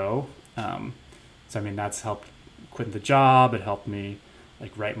let it go. So I mean, that's helped quit the job. It helped me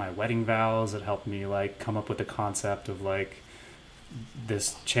like write my wedding vows. It helped me like come up with the concept of like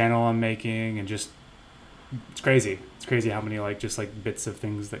this channel I'm making, and just it's crazy how many like just like bits of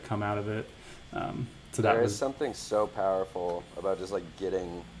things that come out of it. So there is something so powerful about just like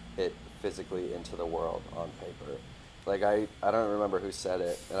getting it physically into the world on paper. Like I don't remember who said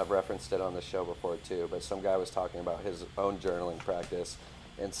it, and I've referenced it on the show before too, but some guy was talking about his own journaling practice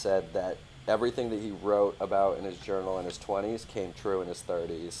and said that everything that he wrote about in his journal in his 20s came true in his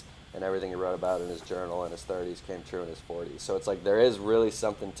 30s, and everything he wrote about in his journal in his 30s came true in his 40s. So it's like there is really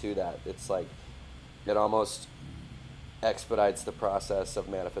something to that. It's like it almost expedites the process of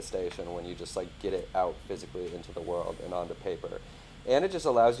manifestation when you just like get it out physically into the world and onto paper. And it just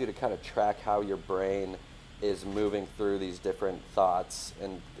allows you to kind of track how your brain is moving through these different thoughts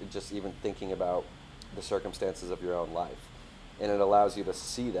and just even thinking about the circumstances of your own life. And it allows you to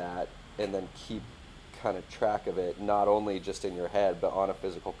see that and then keep kind of track of it, not only just in your head, but on a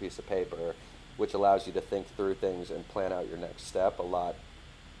physical piece of paper, which allows you to think through things and plan out your next step a lot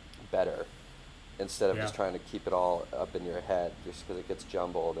better, instead of just trying to keep it all up in your head, just because it gets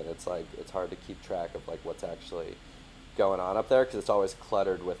jumbled and it's like it's hard to keep track of like what's actually going on up there, because it's always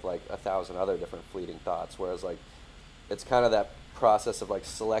cluttered with like 1,000 other different fleeting thoughts. Whereas like it's kind of that process of like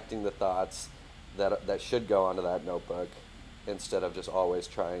selecting the thoughts that should go onto that notebook, instead of just always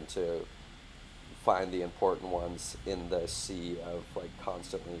trying to find the important ones in the sea of like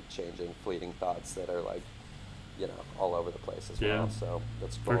constantly changing fleeting thoughts that are like, you know, all over the place as well. So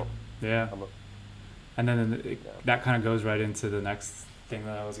that's cool. And then that kind of goes right into the next thing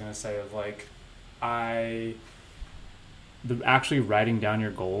that I was going to say of like, actually writing down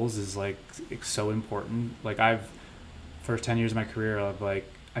your goals is like so important. Like first 10 years of my career,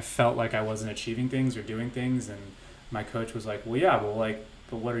 I felt like I wasn't achieving things or doing things, and my coach was like,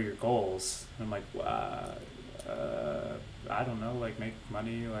 but what are your goals? And I'm like, I don't know, like make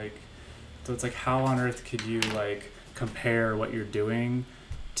money, like, so it's like, how on earth could you like compare what you're doing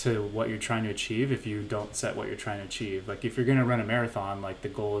to what you're trying to achieve if you don't set what you're trying to achieve? Like if you're going to run a marathon, like the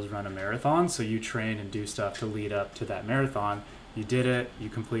goal is run a marathon, so you train and do stuff to lead up to that marathon. You did it, you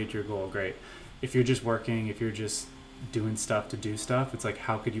completed your goal, great. If you're just working, if you're just doing stuff to do stuff, it's like,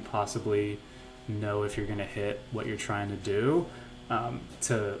 how could you possibly know if you're going to hit what you're trying to do,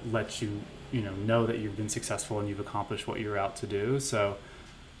 to let you, know that you've been successful and you've accomplished what you're out to do. So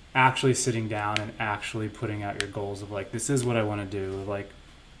actually sitting down and actually putting out your goals of like, this is what I want to do, like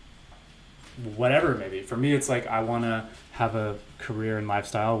whatever it may be. For me, it's like I want to have a career and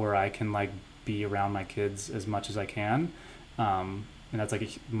lifestyle where I can like be around my kids as much as I can. And that's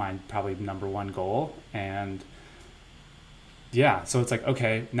like my probably number one goal. And yeah, so it's like,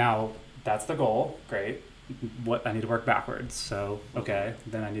 okay, now that's the goal. Great. What I need to work backwards. So, okay,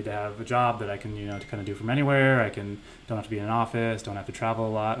 then I need to have a job that I can, to kind of do from anywhere. Don't have to be in an office, don't have to travel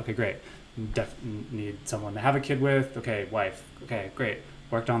a lot. Okay, great. Need someone to have a kid with. Okay, wife. Okay, great.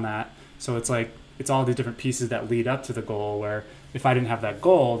 Worked on that. So it's like, it's all these different pieces that lead up to the goal where if I didn't have that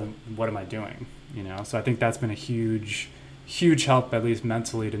goal, then what am I doing? So I think that's been a huge, huge help, at least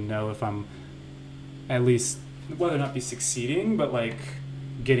mentally, to know if I'm at least, whether or not be succeeding, but like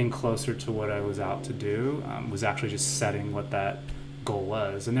getting closer to what I was out to do, was actually just setting what that goal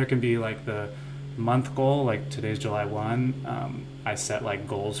was. And there can be like the month goal, like today's July 1. I set like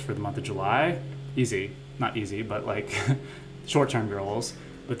goals for the month of July. Easy, not easy, but like short-term goals.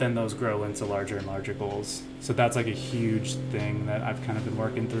 But then those grow into larger and larger goals. So that's like a huge thing that I've kind of been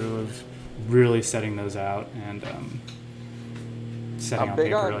working through, of really setting those out and setting on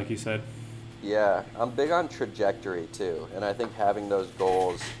paper, like you said. Yeah, I'm big on trajectory too, and I think having those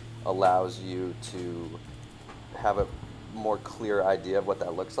goals allows you to have a more clear idea of what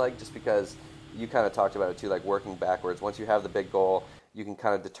that looks like, just because you kind of talked about it too, like working backwards. Once you have the big goal, you can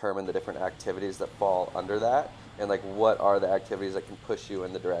kind of determine the different activities that fall under that, and like what are the activities that can push you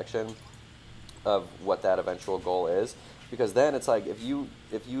in the direction of what that eventual goal is. Because then it's like, if you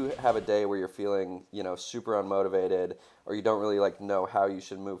have a day where you're feeling, super unmotivated, or you don't really like know how you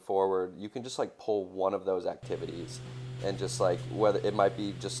should move forward, you can just like pull one of those activities, and just like, whether it might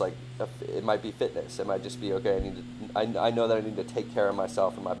be just like it might be fitness, it might just be, okay, I know that I need to take care of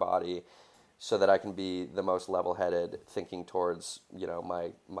myself and my body so that I can be the most level-headed thinking towards,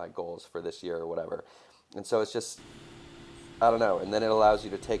 my goals for this year or whatever. And so it's just, I don't know. And then it allows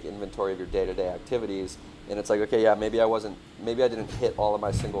you to take inventory of your day-to-day activities. And it's like, okay, yeah, maybe I didn't hit all of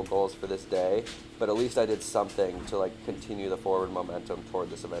my single goals for this day, but at least I did something to like continue the forward momentum toward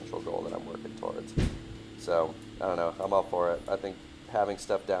this eventual goal that I'm working towards. So I don't know, I'm all for it. I think having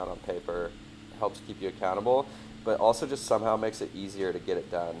stuff down on paper helps keep you accountable, but also just somehow makes it easier to get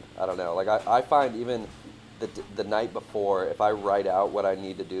it done. I don't know, like I find even the night before, if I write out what I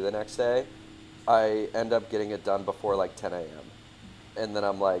need to do the next day, I end up getting it done before like 10 a.m. And then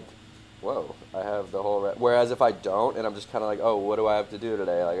I'm like, whoa, I have the whole... Whereas if I don't, and I'm just kind of like, oh, what do I have to do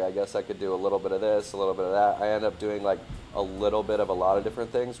today? Like, I guess I could do a little bit of this, a little bit of that. I end up doing like a little bit of a lot of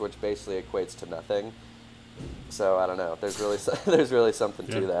different things, which basically equates to nothing. So I don't know. There's really something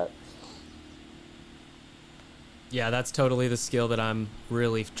to that. Yeah, that's totally the skill that I'm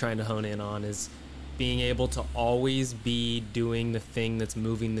really trying to hone in on, is being able to always be doing the thing that's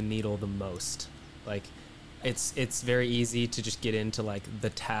moving the needle the most. Like, it's very easy to just get into like the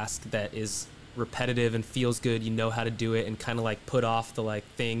task that is repetitive and feels good, how to do it, and kind of like put off the like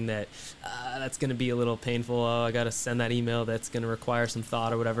thing that that's going to be a little painful. Oh, I got to send that email that's going to require some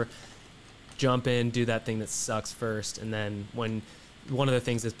thought or whatever. Jump in, do that thing that sucks first. And then when one of the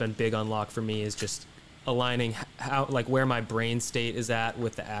things that's been big unlock for me is just aligning how, like, where my brain state is at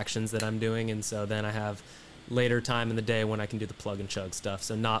with the actions that I'm doing. And so then I have later time in the day when I can do the plug and chug stuff.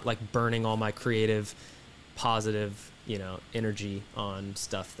 So not like burning all my creative, positive, energy on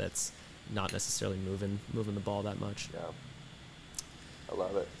stuff that's not necessarily moving the ball that much. Yeah. I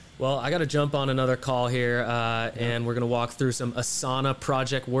love it. Well, I got to jump on another call here, and we're going to walk through some Asana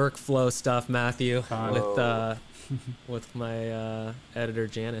project workflow stuff, Matthew, with my editor,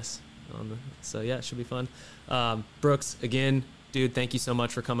 Janice. So, yeah, it should be fun. Brooks, again, dude, thank you so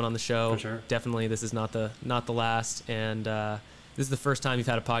much for coming on the show. For sure. Definitely, this is not the last, and this is the first time you've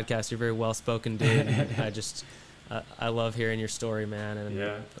had a podcast. You're very well-spoken, dude. I love hearing your story, man,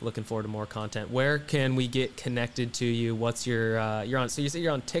 and looking forward to more content. Where can we get connected to you? What's your you're on? So you say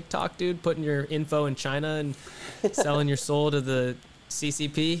you're on TikTok, dude, putting your info in China and selling your soul to the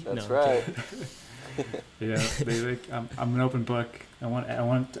CCP. That's right. Yeah, I'm an open book. I want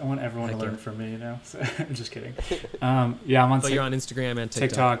everyone to learn from me, So just kidding. I'm on. But you're on Instagram and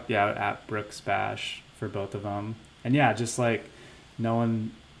TikTok. Yeah, at Brooks Bash for both of them. And yeah, just like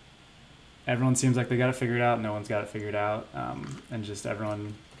everyone seems like they got it figured out. No one's got it figured out. And just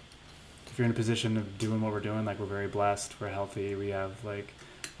everyone, if you're in a position of doing what we're doing, like, we're very blessed, we're healthy, we have like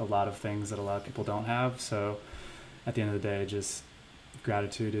a lot of things that a lot of people don't have. So at the end of the day, just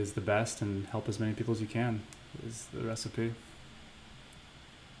gratitude is the best, and help as many people as you can is the recipe.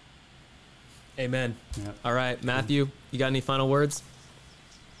 Amen. Yeah. All right, Matthew, you got any final words?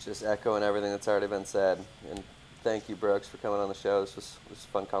 Just echoing everything that's already been said. And thank you, Brooks, for coming on the show. This was a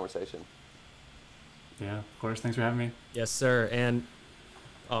fun conversation. Yeah, of course. Thanks for having me. Yes, sir. And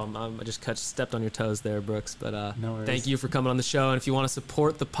I just stepped on your toes there, Brooks. But No worries. thank you for coming on the show. And if you want to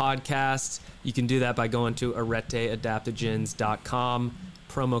support the podcast, you can do that by going to areteadaptogens.com.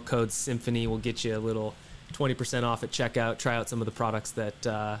 Promo code Symphony will get you a little 20% off at checkout. Try out some of the products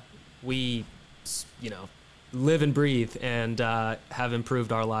that we, live and breathe and have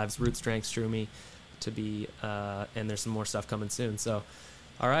improved our lives. Root Strength, Stroomy, to be, and there's some more stuff coming soon. So,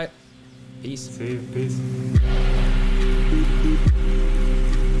 all right, peace. See you. Peace.